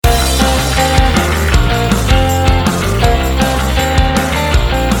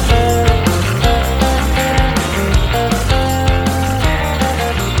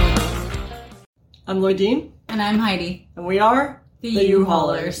Lloydine. And I'm Heidi. And we are the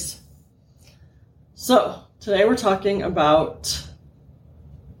U-Haulers. So, today we're talking about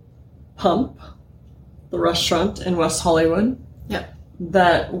Pump, the restaurant in West Hollywood. Yep.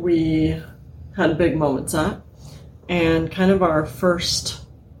 That we had big moments at. And kind of our first,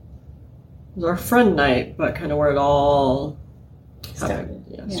 it was our friend night, but kind of where it all happened.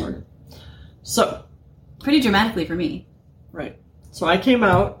 Started. So. Pretty dramatically for me. Right. So I came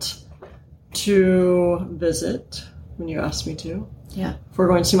out to visit when you asked me to. Yeah. For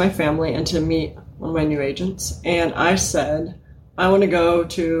going to see my family and to meet one of my new agents. And I said, I want to go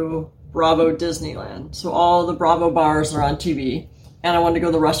to Bravo Disneyland. So all the Bravo bars are on TV. And I wanted to go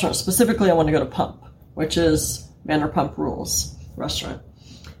to the restaurant. Specifically, I want to go to Pump, which is Vanderpump Rules restaurant.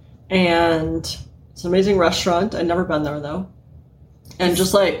 And it's an amazing restaurant. I'd never been there, though. And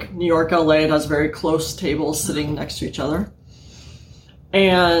just like New York, LA, it has very close tables sitting next to each other.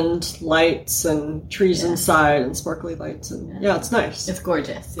 And lights and trees inside and sparkly lights. And yeah, it's nice. It's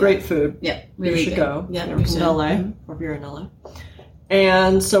gorgeous. Great food. Yeah, really you should good. go. Yeah, you're from LA, or if you're in LA.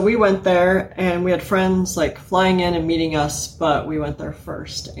 And so we went there, and we had friends like flying in and meeting us, but we went there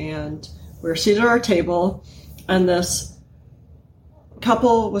first. And we were seated at our table, and this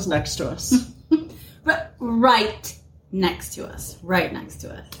couple was next to us. Right next to us.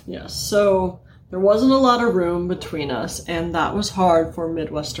 Yes, so there wasn't a lot of room between us, and that was hard for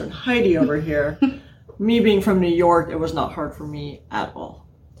Midwestern Heidi over here. Me being from New York, it was not hard for me at all.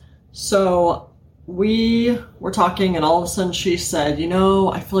 So we were talking, and all of a sudden she said,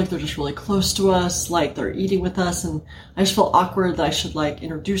 I feel like they're just really close to us, like they're eating with us, and I just felt awkward that I should like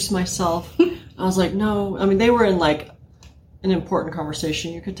introduce myself. I was like, no. I mean, they were in like an important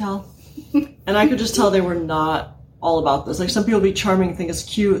conversation, you could tell. And I could just tell they were not all about this. Like, some people be charming, think it's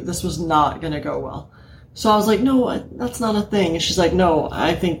cute. This was not going to go well. So I was like, no, that's not a thing. And she's like, no,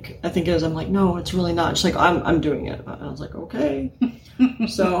 I think it is. I'm like, no, it's really not. She's like, I'm doing it. And I was like, okay.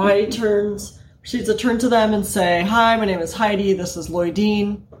 So Heidi proceeds to turn to them and say, hi, my name is Heidi. This is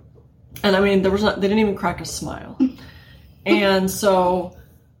Lloydine. And I mean, they didn't even crack a smile. And so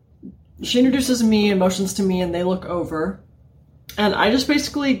she introduces me and motions to me, and they look over. And I just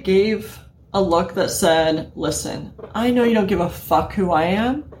basically gave a look that said, listen, I know you don't give a fuck who I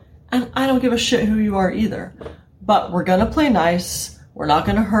am, and I don't give a shit who you are either. But we're going to play nice. We're not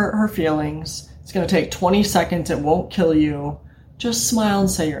going to hurt her feelings. It's going to take 20 seconds. It won't kill you. Just smile and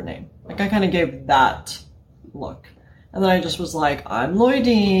say your name. Like, I kind of gave that look. And then I just was like, I'm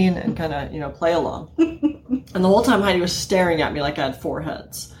Lloydine, and kind of, play along. And the whole time Heidi was staring at me like I had four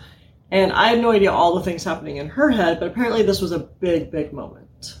heads. And I had no idea all the things happening in her head, but apparently this was a big, big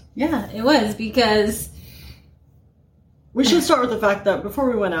moment. Yeah, it was, because we should start with the fact that before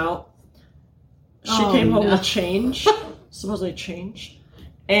we went out, she came home with change, supposedly change,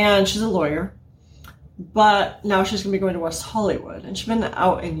 and she's a lawyer, but now she's going to be going to West Hollywood, and she's been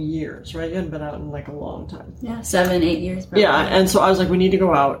out in years, right? You hadn't been out in like a long time. Yeah, 7-8 years probably. Yeah, and so I was like, we need to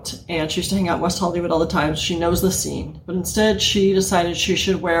go out, and she used to hang out in West Hollywood all the time, so she knows the scene, but instead she decided she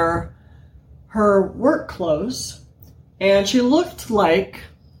should wear her work clothes, and she looked like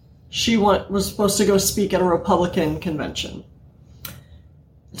she was supposed to go speak at a Republican convention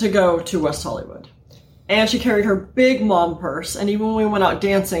to go to West Hollywood. And she carried her big mom purse, and even when we went out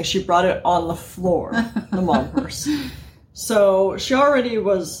dancing, she brought it on the floor, the mom purse. So she already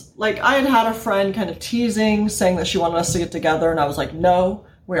was, like, I had a friend kind of teasing, saying that she wanted us to get together, and I was like, no,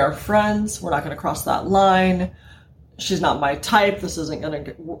 we are friends, we're not going to cross that line, she's not my type, this isn't going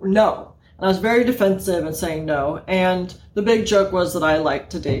to, no. And I was very defensive and saying no, and the big joke was that I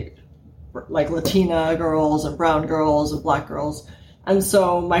like to date like Latina girls and brown girls and black girls. And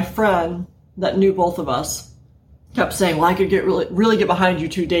so my friend that knew both of us kept saying, well, I could get really get behind you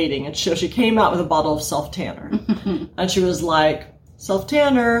two dating. And so she came out with a bottle of self-tanner. And she was like,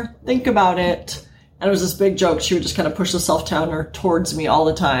 self-tanner, think about it. And it was this big joke. She would just kind of push the self-tanner towards me all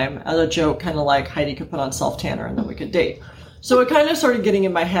the time as a joke, kind of like Heidi could put on self-tanner and then we could date. So it kind of started getting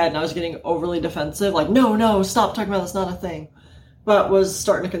in my head, and I was getting overly defensive, like, no, stop talking about this, not a thing. But was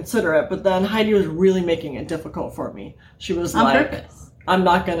starting to consider it. But then Heidi was really making it difficult for me. She was on like, purpose. I'm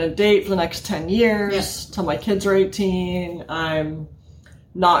not going to date for the next 10 years till my kids are 18. I'm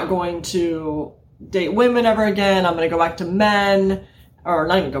not going to date women ever again. I'm going to go back to men. Or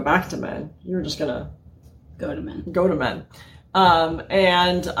not even go back to men. You're just going to go to men.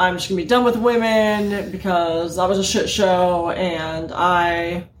 And I'm just going to be done with women because that was a shit show. And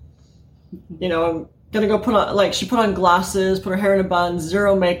I'm gonna go put on, like, she put on glasses, put her hair in a bun,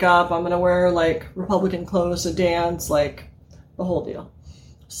 zero makeup. I'm gonna wear, like, Republican clothes to dance, like, the whole deal.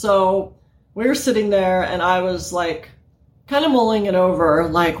 So we were sitting there, and I was, like, kind of mulling it over,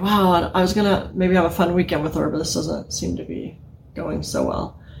 like, wow, I was going to maybe have a fun weekend with her, but this doesn't seem to be going so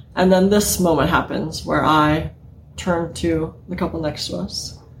well. And then this moment happens where I turn to the couple next to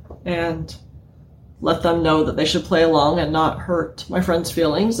us and let them know that they should play along and not hurt my friend's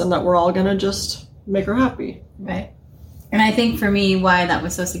feelings, and that we're all going to just make her happy. Right. And I think for me, why that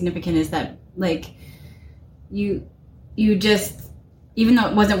was so significant is that, like, you just, even though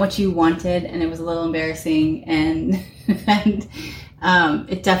it wasn't what you wanted and it was a little embarrassing and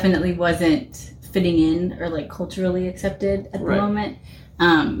it definitely wasn't fitting in or, like, culturally accepted at the moment,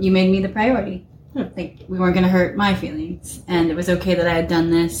 you made me the priority. Like, we weren't going to hurt my feelings, and it was okay that I had done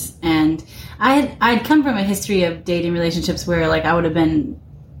this. And I'd come from a history of dating relationships where, like, I would have been,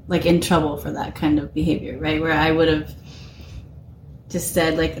 like, in trouble for that kind of behavior, right? Where I would have just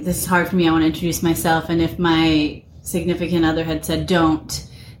said, like, this is hard for me, I want to introduce myself, and if my significant other had said don't,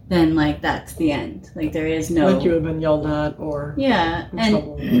 then, like, that's the end. Like, there is no... Like you would have been yelled at or in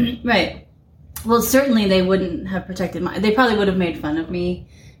trouble. Right. Well, certainly they wouldn't have protected they probably would have made fun of me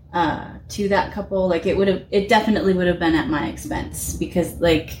to that couple. Like, it definitely would have been at my expense because,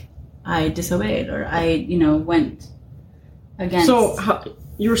 like, I disobeyed or I, went against... So,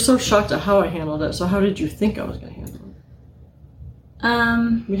 you were so shocked at how I handled it, so how did you think I was going to handle it?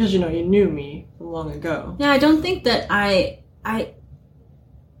 Because, you knew me from long ago. Yeah, I don't think that I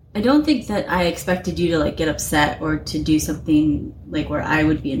don't think that I expected you to, like, get upset or to do something, like, where I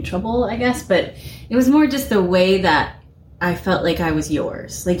would be in trouble, I guess. But it was more just the way that I felt like I was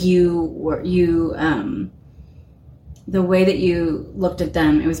yours. Like, the way that you looked at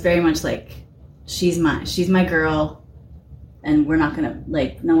them, it was very much like, she's my girl, and we're not gonna,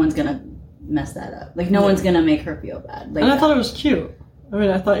 like, no one's gonna mess that up. Like, no one's gonna make her feel bad. Like, and I thought it was cute. I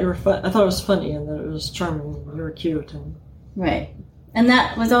mean, I thought you were fun. I thought it was funny and that it was charming. You were cute and right. And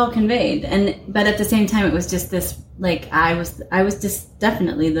that was all conveyed. But at the same time, it was just this, like, I was just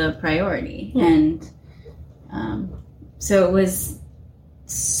definitely the priority. And so it was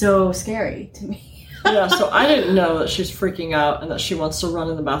so scary to me. Yeah, so I didn't know that she's freaking out and that she wants to run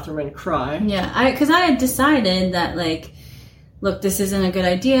in the bathroom and cry. Yeah, because I had decided that, like, look, this isn't a good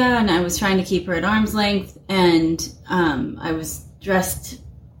idea, and I was trying to keep her at arm's length, and I was dressed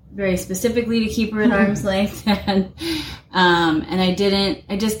very specifically to keep her at arm's length, and I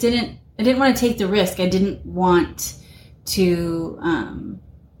didn't want to take the risk. I didn't want to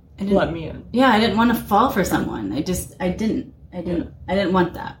let me in. Yeah, I didn't want to fall for someone. I didn't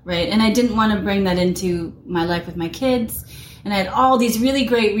want that, right? And I didn't want to bring that into my life with my kids. And I had all these really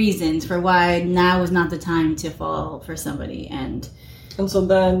great reasons for why now was not the time to fall for somebody. And so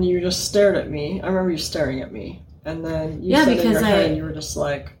then you just stared at me. I remember you staring at me. And then you said in your head, you were just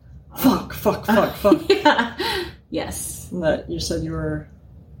like, fuck. Yeah. Yes. And that you said you were...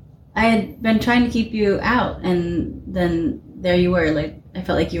 I had been trying to keep you out, and then there you were. Like, I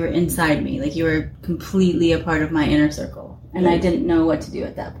felt like you were inside me. Like, you were completely a part of my inner circle. And I didn't know what to do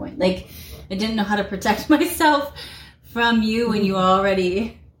at that point. Like, I didn't know how to protect myself from you when you were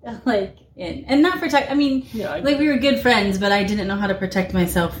already, like, in. And not protect, I mean, like, we were good friends, but I didn't know how to protect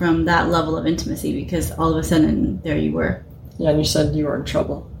myself from that level of intimacy because all of a sudden, there you were. Yeah, and you said you were in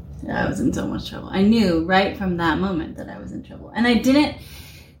trouble. Yeah, I was in so much trouble. I knew right from that moment that I was in trouble. And I didn't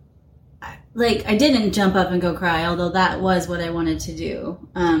jump up and go cry, although that was what I wanted to do.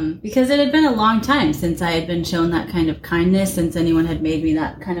 Because it had been a long time since I had been shown that kind of kindness, since anyone had made me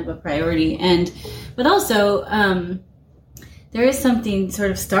that kind of a priority. But also, there is something sort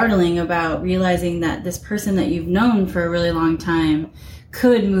of startling about realizing that this person that you've known for a really long time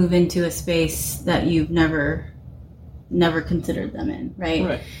could move into a space that you've never considered them in,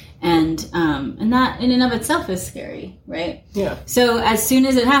 right? And that in and of itself is scary, right? Yeah. So as soon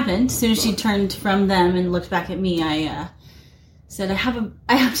as it happened, as soon as she turned from them and looked back at me, I said, I have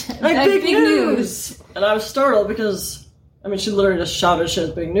big news. And I was startled because, I mean, she literally just shouted she has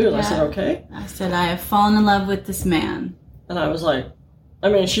big news. Yeah. I said, okay. I said, I have fallen in love with this man. And I was like, I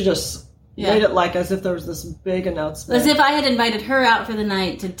mean, she just made it like as if there was this big announcement. As if I had invited her out for the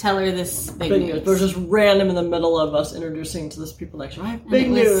night to tell her this big news. It was just random in the middle of us introducing to this people next to her. I have big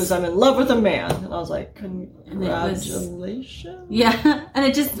news. I'm in love with a man. And I was like, congratulations. Yeah. And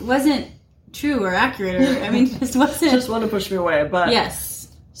it just wasn't true or accurate. Or, I mean, it just wasn't. Just wanted to push me away. But yes.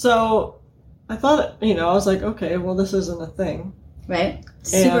 So I thought, I was like, okay, well, this isn't a thing. Right.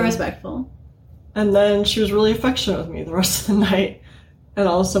 Super respectful. And then she was really affectionate with me the rest of the night. And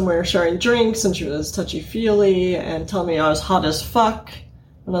all of a sudden we were sharing drinks, and she was touchy-feely and telling me I was hot as fuck.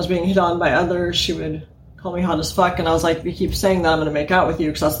 When I was being hit on by others, she would call me hot as fuck. And I was like, if you keep saying that, I'm going to make out with you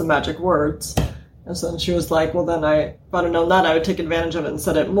because that's the magic words. And so then she was like, well, then if I'd have known that, I would take advantage of it and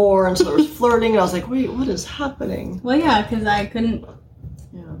said it more. And so there was flirting. And I was like, wait, what is happening? Well, yeah, because I couldn't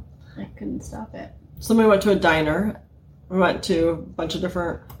stop it. So then we went to a diner. We went to a bunch of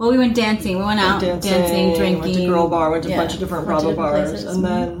different... Well, we went dancing. We went out dancing, drinking. Went to Girl Bar. Went to a bunch of different Bravo bars. Places. And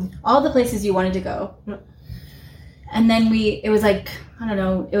then... all the places you wanted to go. Yep. And then it was like, I don't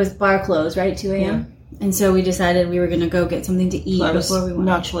know, it was bar close, right? 2 a.m.? Yeah. And so we decided we were going to go get something to eat before we went.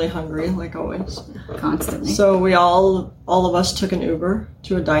 Naturally hungry, like always. Constantly. So we all of us took an Uber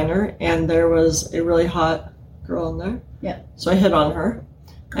to a diner, and there was a really hot girl in there. Yeah. So I hit on her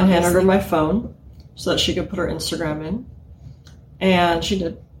and handed her my phone so that she could put her Instagram in. And she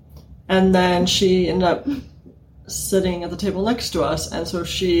did. And then she ended up sitting at the table next to us. And so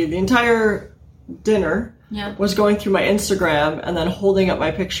the entire dinner was going through my Instagram and then holding up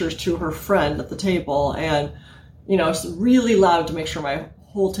my pictures to her friend at the table. And, it's really loud to make sure my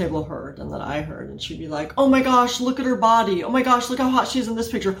whole table heard and that I heard. And she'd be like, oh my gosh, look at her body. Oh my gosh, look how hot she is in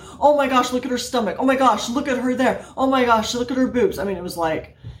this picture. Oh my gosh, look at her stomach. Oh my gosh, look at her there. Oh my gosh, look at her boobs. I mean, it was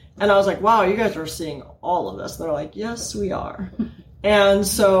like... And I was like, wow, you guys are seeing all of this. And they're like, yes, we are. And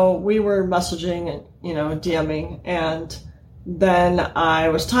so we were messaging and, DMing. And then I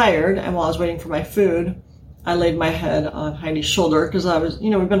was tired. And while I was waiting for my food, I laid my head on Heidi's shoulder because I was,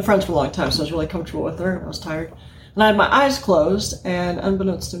 we've been friends for a long time. So I was really comfortable with her. And I was tired. And I had my eyes closed. And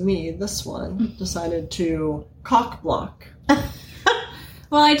unbeknownst to me, this one decided to cock block.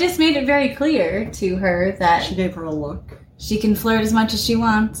 Well, I just made it very clear to her that... She gave her a look. She can flirt as much as she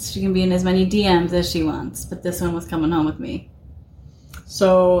wants. She can be in as many DMs as she wants. But this one was coming home with me.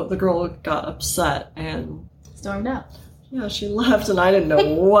 So the girl got upset and... stormed out. Yeah, she left and I didn't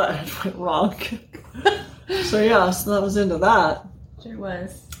know what went wrong. So that was into that. Sure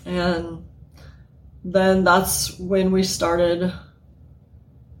was. And then that's when I started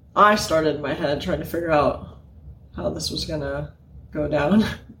in my head trying to figure out how this was going to go down.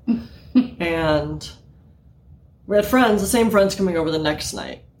 And... we had the same friends coming over the next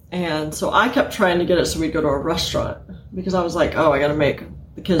night. And so I kept trying to get it so we'd go to a restaurant. Because I was like,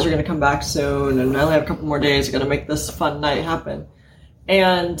 the kids are going to come back soon. And I only have a couple more days. I got to make this fun night happen.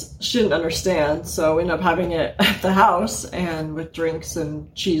 And she didn't understand. So we ended up having it at the house. And with drinks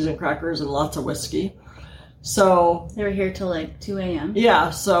and cheese and crackers and lots of whiskey. So... they were here till like 2 a.m. Yeah.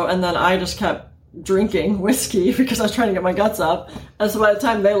 So, and then I just kept drinking whiskey because I was trying to get my guts up. And so by the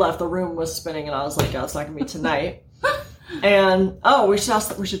time they left, the room was spinning and I was like, it's not going to be tonight. And, we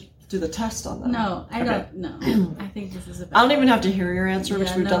should do the test on that. No, I don't know. I think this is about... I don't even have to hear your answer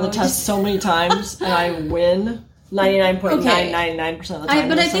because we've done the test so many times and I win 99.999% of the time.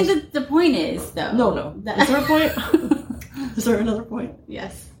 But I think that the point is, though... No. Is there a point? Is there another point?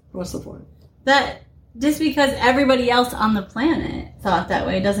 Yes. What's the point? That... just because everybody else on the planet thought that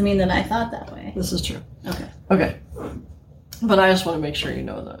way doesn't mean that I thought that way. This is true. Okay. But I just want to make sure you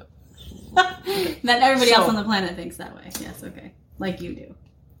know that. That everybody else on the planet thinks that way. Yes, okay. Like you do.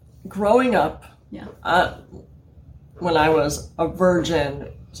 Growing up, yeah. When I was a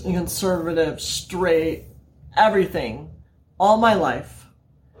virgin, conservative, straight, everything, all my life,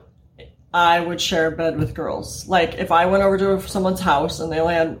 I would share a bed with girls. Like, if I went over to someone's house and they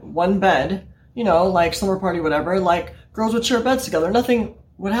only had one bed... like summer party, whatever, like girls would share beds together. Nothing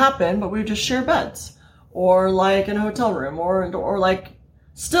would happen, but we would just share beds. Or like in a hotel room or like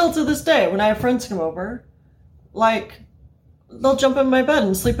still to this day, when I have friends come over, like they'll jump in my bed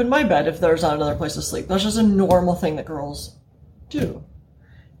and sleep in my bed if there's not another place to sleep. That's just a normal thing that girls do.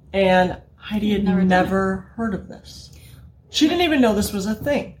 And Heidi had never heard of this. She didn't even know this was a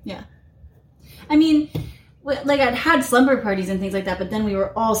thing. Yeah. I mean... like, I'd had slumber parties and things like that, but then we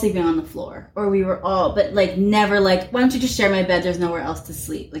were all sleeping on the floor. Or we were all, but, never, why don't you just share my bed? There's nowhere else to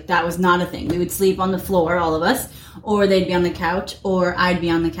sleep. That was not a thing. We would sleep on the floor, all of us, or they'd be on the couch, or I'd be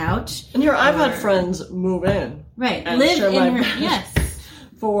on the couch. And I've had friends move in. Right. And live share in my her, bed yes.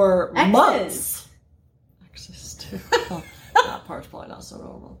 For Exes. months. Exes, too. Well, that part's probably not so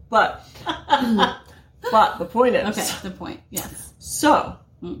normal. But the point is... okay, the point, yes. So,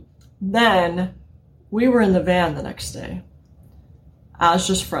 then... we were in the van the next day as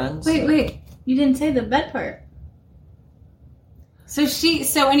just friends. Wait. You didn't say the bed part. So she's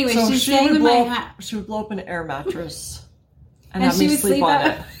staying with my house. She would blow up an air mattress and have me sleep on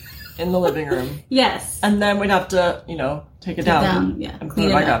it in the living room. Yes. And then we'd have to, take it down and put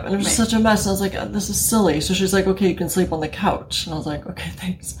it back up. And it was such a mess. And I was like, this is silly. So she's like, okay, you can sleep on the couch. And I was like, okay,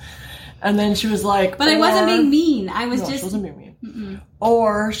 thanks. And then she was like... but I wasn't being mean. She wasn't being mean. Mm-mm.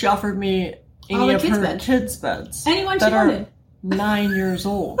 Or she offered me... any of her kids' beds. Anyone she wanted. 9 years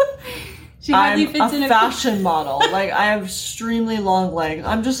old. She hardly fits in a fashion model. I have extremely long legs.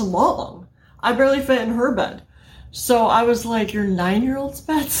 I'm just long. I barely fit in her bed. So I was like, your 9-year-old's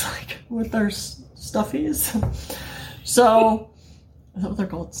bed's like with their stuffies. So, is that what they're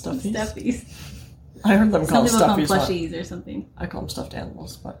called? Stuffies? Stuffies. I heard them called Some people stuffies. call them plushies or something. I call them stuffed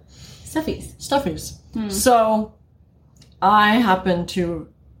animals, but... Stuffies. Stuffies. So, I happened to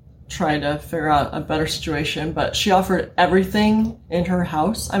try to figure out a better situation, but she offered everything in her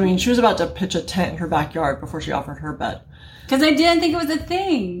house. I mean, she was about to pitch a tent in her backyard before she offered her bed. Because I didn't think it was a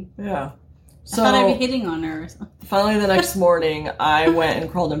thing. Yeah. So, I thought I'd be hitting on her or something. Finally, the next morning, I went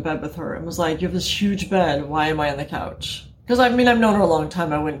and crawled in bed with her and was like, you have this huge bed. Why am I on the couch? Because, I mean, I've known her a long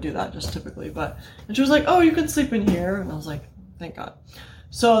time. I wouldn't do that just typically. And she was like, oh, you can sleep in here. And I was like, thank God.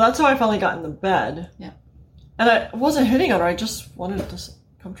 So that's how I finally got in the bed. Yeah. And I wasn't hitting on her. I just wanted a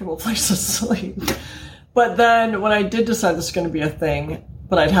comfortable place to sleep. But then when I did decide this was going to be a thing,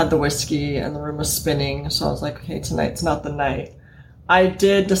 but I'd had the whiskey and the room was spinning. So I was like, okay, tonight's not the night. I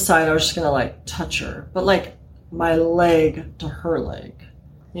did decide I was just going to, like, touch her. But, like, my leg to her leg.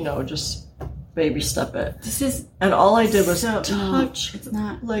 You know, just baby step it. And all I did was touch it's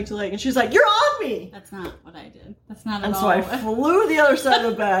not leg to leg. And she's like, you're on me! That's not what I did. That's not at and all. And so I flew the other side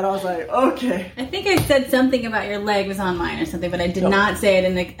of the bed. I was like, okay. I think I said something about your leg was on mine or something, but I did not say it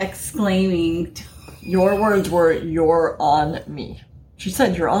in the exclaiming. Your words were, you're on me. She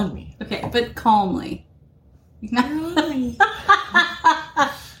said, you're on me. Okay, but calmly.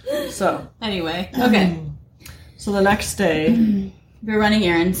 So. Anyway, okay. So the next day. We were running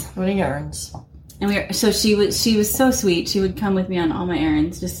errands. And she was so sweet. She would come with me on all my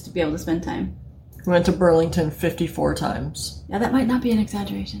errands just to be able to spend time. We went to Burlington 54 times. Yeah, that might not be an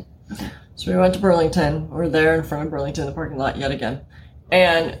exaggeration. Okay. So we went to Burlington. We were there in front of Burlington in the parking lot yet again.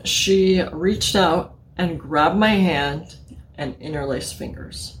 And she reached out and grabbed my hand and interlaced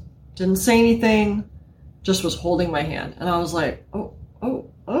fingers. Didn't say anything, just was holding my hand. And I was like, oh.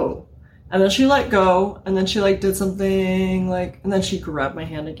 And then she let go, and then she, like, did something, like, and then she grabbed my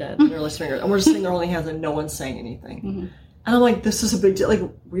hand again, interlaced fingers. And we're just sitting there holding hands, and no one's saying anything. Mm-hmm. And I'm like, this is a big deal. Like,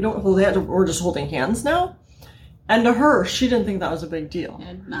 we don't hold hands, we're just holding hands now? And to her, she didn't think that was a big deal.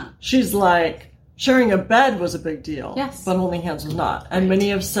 Yeah, not. She's like, sharing a bed was a big deal. Yes. But holding hands was not. And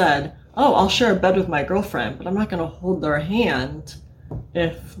many have said, oh, I'll share a bed with my girlfriend, but I'm not going to hold their hand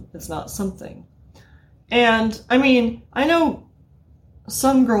if it's not something. And, I mean, I know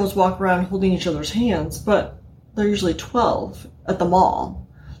some girls walk around holding each other's hands, but they're usually 12 at the mall,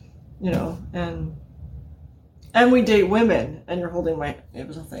 you know, and we date women, and you're holding it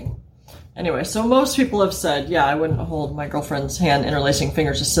was a thing. Anyway, so most people have said, yeah, I wouldn't hold my girlfriend's hand interlacing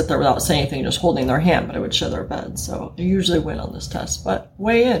fingers, just sit there without saying anything, just holding their hand, but I would share their bed. So I usually win on this test, but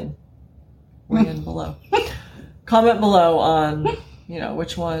weigh in below. Comment below on, you know,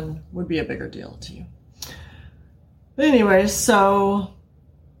 which one would be a bigger deal to you. But anyway, so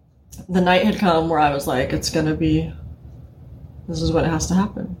the night had come where I was like, this is what has to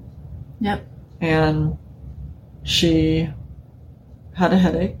happen. Yep. And she had a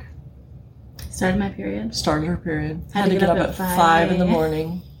headache. Started my period. Started her period. Had to get up at 5 in the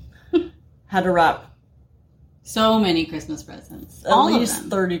morning. Had to wrap so many Christmas presents. At least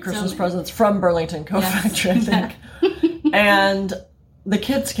 30 Christmas presents from Burlington Coat Factory, I think. And the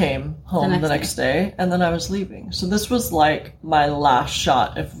kids came home the next day, and then I was leaving. So this was like my last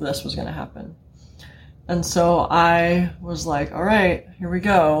shot if this was going to happen. And so I was like, all right, here we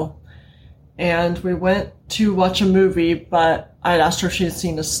go. And we went to watch a movie, but I had asked her if she had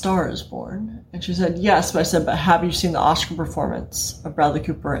seen A Star is Born. And she said, yes. But I said, but have you seen the Oscar performance of Bradley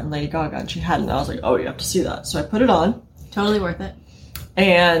Cooper and Lady Gaga? And she hadn't. And I was like, oh, you have to see that. So I put it on. Totally worth it.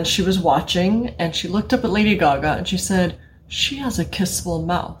 And she was watching, and she looked up at Lady Gaga, and she said, she has a kissable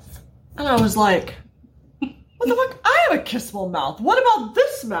mouth. And I was like, what the fuck? I have a kissable mouth. What about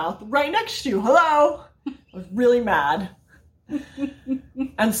this mouth right next to you? Hello? I was really mad.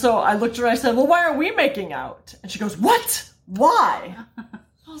 And so I looked at her and I said, well, why are we making out? And she goes, what? Why?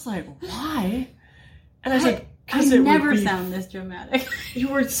 I was like, why? And I said, because it never sound this dramatic. You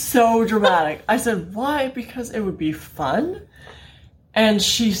were so dramatic. I said, why? Because it would be fun. And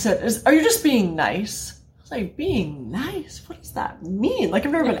she said, are you just being nice? I was like, being nice? What does that mean? Like,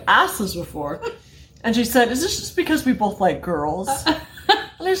 I've never been asked this before. And she said, is this just because we both like girls?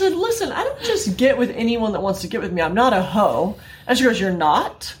 And I said, listen, I don't just get with anyone that wants to get with me. I'm not a hoe. And she goes, you're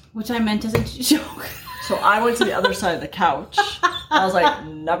not? Which I meant as a joke. So I went to the other side of the couch. I was like,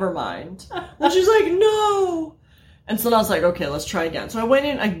 never mind. And she's like, no. And so then I was like, okay, let's try again. So I went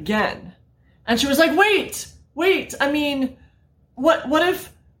in again. And she was like, wait. I mean, what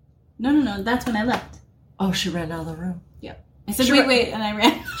if... No. That's when I left. Oh, she ran out of the room. Yep. I said, wait, and I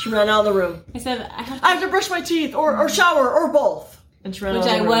ran. She ran out of the room. I said, I have to brush my teeth or shower or both. And she ran Which out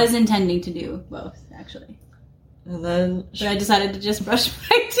of I the room. was intending to do both, actually. And then But I decided to just brush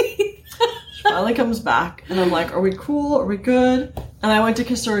my teeth. she finally comes back, and I'm like, are we cool? Are we good? And I went to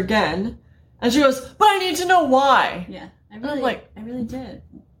kiss her again, and she goes, but I need to know why. Yeah, I really did.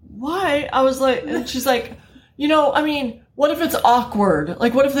 Why? I was like, and she's like, I mean, what if it's awkward?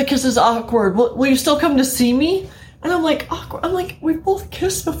 Like, what if the kiss is awkward? Will you still come to see me? And I'm like, awkward. I'm like, we've both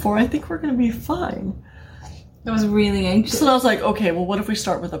kissed before. I think we're going to be fine. I was really anxious. So I was like, okay, well, what if we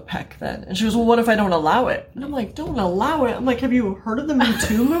start with a peck then? And she goes, well, what if I don't allow it? And I'm like, don't allow it? I'm like, have you heard of the Me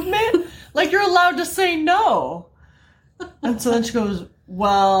Too movement? Like, you're allowed to say no. And so then she goes,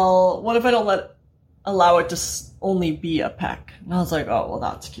 well, what if I don't allow it to only be a peck? And I was like, oh, well,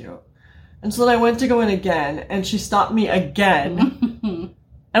 that's cute. And so then I went to go in again, and she stopped me again.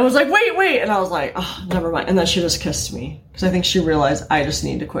 And was like, wait. And I was like, oh, never mind. And then she just kissed me. Because I think she realized I just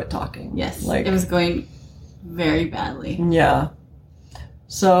need to quit talking. Yes. Like, it was going very badly. Yeah.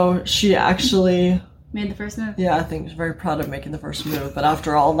 So she actually... Made the first move? Yeah, I think she's very proud of making the first move. But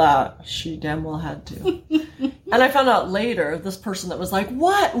after all that, she damn well had to. And I found out later, this person that was like,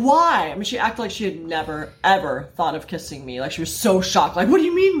 what? Why? I mean, she acted like she had never, ever thought of kissing me. Like, she was so shocked. Like, what do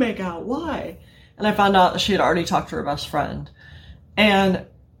you mean make out? Why? And I found out that she had already talked to her best friend. And it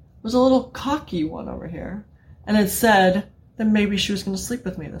was a little cocky one over here. And it said that maybe she was going to sleep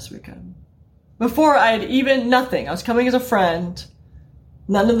with me this weekend. Before I had even nothing. I was coming as a friend.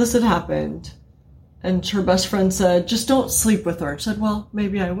 None of this had happened. And her best friend said, just don't sleep with her. I said, well,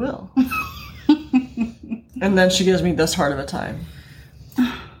 maybe I will. And then she gives me this hard of a time.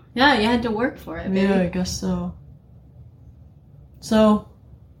 Yeah, you had to work for it, baby. Yeah, I guess so. So,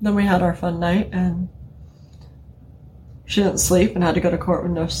 then we had our fun night, and she didn't sleep and had to go to court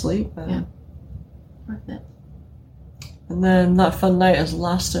with no sleep. And, yeah. Worth it. And then that fun night has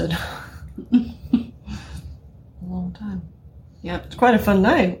lasted a long time. Yep. It's quite a fun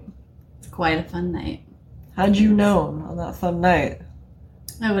night. It's quite a fun night. Had you known on that fun night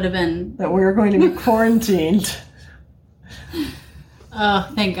I would have been... that we were going to be quarantined...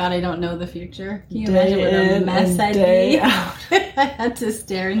 Oh, thank God I don't know the future. Can you Day imagine what a in mess and I'd day be? out. I had to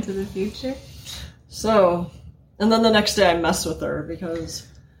stare into the future. So, and then the next day I messed with her because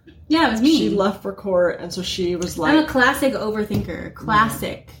Yeah, it was me. she left for court, and so she was like... I'm a classic overthinker.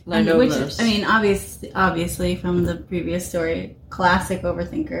 Classic. Yeah. I know which this. I mean, obviously from the previous story, classic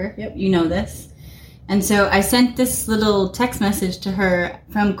overthinker. Yep, you know this. And so I sent this little text message to her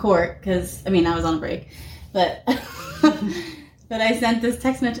from court because, I mean, I was on a break. But... But I sent this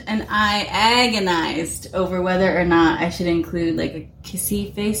text message, and I agonized over whether or not I should include, like, a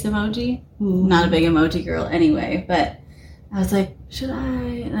kissy face emoji. Mm-hmm. Not a big emoji girl anyway, but I was like, should I?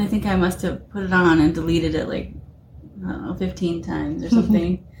 And I think I must have put it on and deleted it, like, I don't know, 15 times or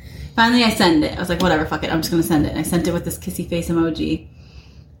something. Finally, I send it. I was like, whatever, fuck it, I'm just going to send it. And I sent it with this kissy face emoji.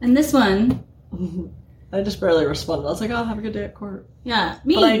 And this one... I just barely responded. I was like, oh, have a good day at court. Yeah,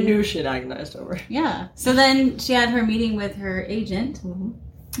 me. But I knew she had agonized over it. Yeah. So then she had her meeting with her agent,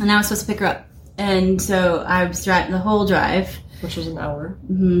 and I was supposed to pick her up. And so I was driving the whole drive. Which was an hour.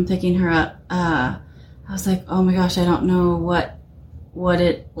 Picking her up. I was like, oh my gosh, I don't know what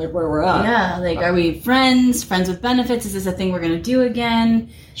it... Like where we're at. Yeah, like, are we friends with benefits? Is this a thing we're going to do again?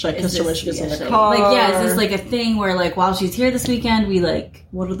 Should I kiss her when she gets in the should I- car? Like, yeah, is this like a thing where, like, while she's here this weekend, we, like...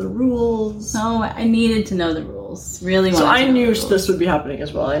 What are the rules? No, I needed to know the rules. Really wanted So to I know knew the rules. this would be happening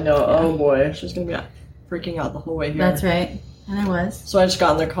as well. I know, oh boy, she's going to be freaking out the whole way here. That's right. And I was. So I just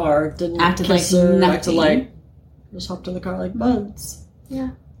got in the car, didn't Acted kiss like her, nothing. acted like, just hopped in the car like buds.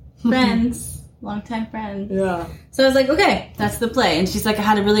 Yeah. Friends. Longtime friends. Yeah. So I was like, okay, that's the play. And she's like, I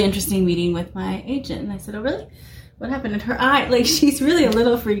had a really interesting meeting with my agent. And I said, oh, really? What happened? And her eye, like, she's really a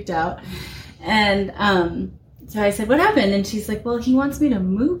little freaked out. And so I said, what happened? And she's like, well, he wants me to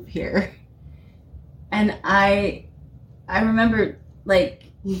move here. And I remember, like,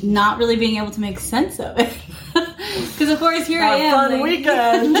 not really being able to make sense of it. Because, of course, here I am. Fun like,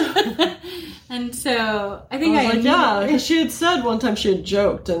 weekend. And so I think I was like, yeah, because she had said one time she had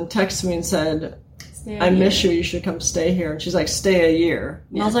joked and texted me and said, I miss you should come stay here. And she's like, stay a year.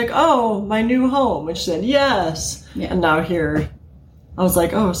 And I was like, oh, my new home. And she said, yes. Yeah. And now here, I was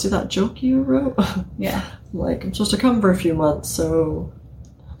like, oh, see that joke you wrote? Yeah. I'm like, I'm supposed to come for a few months, so...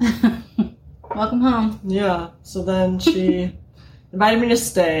 Welcome home. Yeah. So then she invited me to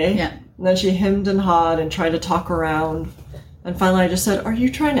stay. Yeah. And then she hemmed and hawed and tried to talk around. And finally I just said, are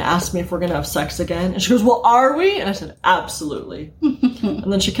you trying to ask me if we're going to have sex again? And she goes, well, are we? And I said, absolutely.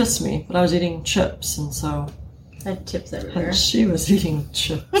 And then she kissed me, but I was eating chips, and so... I had chips everywhere. And she was eating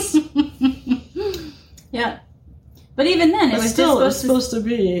chips. Yeah. But even then, it was still, just supposed to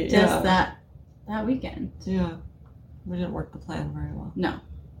be just that weekend. Yeah. We didn't work the plan very well. No.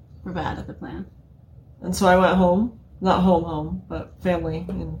 We're bad at the plan. And so I went home. Not home, but family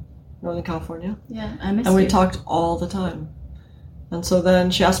in Northern California. Yeah, I missed And we you. talked all the time. And so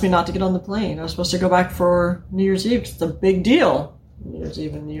then she asked me not to get on the plane. I was supposed to go back for New Year's Eve because it's a big deal. New Year's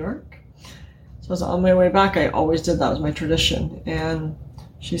Eve in New York. So I was on my way back. I always did that. It was my tradition. And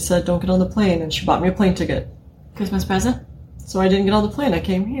she said, don't get on the plane. And she bought me a plane ticket. Christmas present? So I didn't get on the plane. I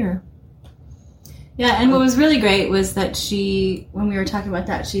came here. Yeah, and what was really great was that when we were talking about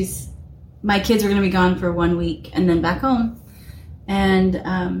that, my kids were going to be gone for 1 week and then back home. And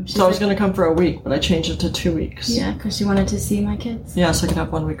so I was going to come for a week, but I changed it to 2 weeks. Yeah, because she wanted to see my kids. Yeah, so I could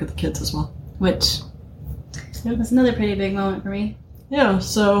have 1 week with the kids as well. Which was another pretty big moment for me. Yeah,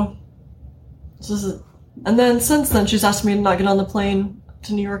 so this is, and then since then she's asked me to not get on the plane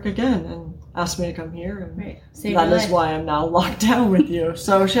to New York again and asked me to come here. And right. that is why I'm now locked down with you.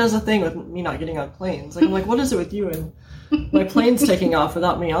 So she has a thing with me not getting on planes. Like, I'm like, what is it with you and my plane's taking off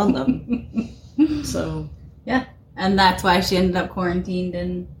without me on them? So yeah, and that's why she ended up quarantined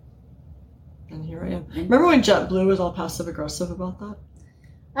and here I am. Remember when JetBlue was all passive aggressive about that?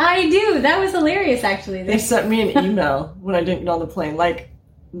 I do. That was hilarious, actually. They sent me an email when I didn't get on the plane, like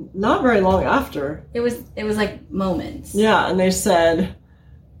not very long after. It was like moments. Yeah, and they said,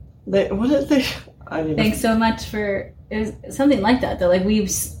 what did they? I didn't. Thanks so much for. It was something like that. They're like,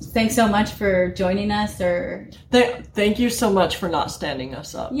 thanks so much for joining us, or thank you so much for not standing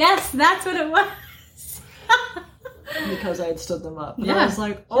us up. Yes, that's what it was. Because I had stood them up. And yeah. I was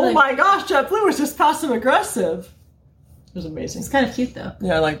like, oh my gosh, JetBlue was just passive aggressive. It was amazing. It's kind of cute, though.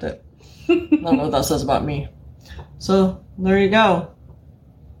 Yeah, I liked it. I don't know what that says about me. So, there you go.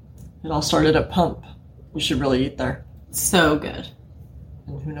 It all started at Pump. You should really eat there. So good.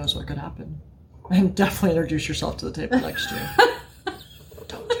 And who knows what could happen. And definitely introduce yourself to the table next year.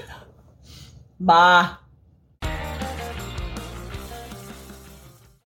 Don't do that. Bye.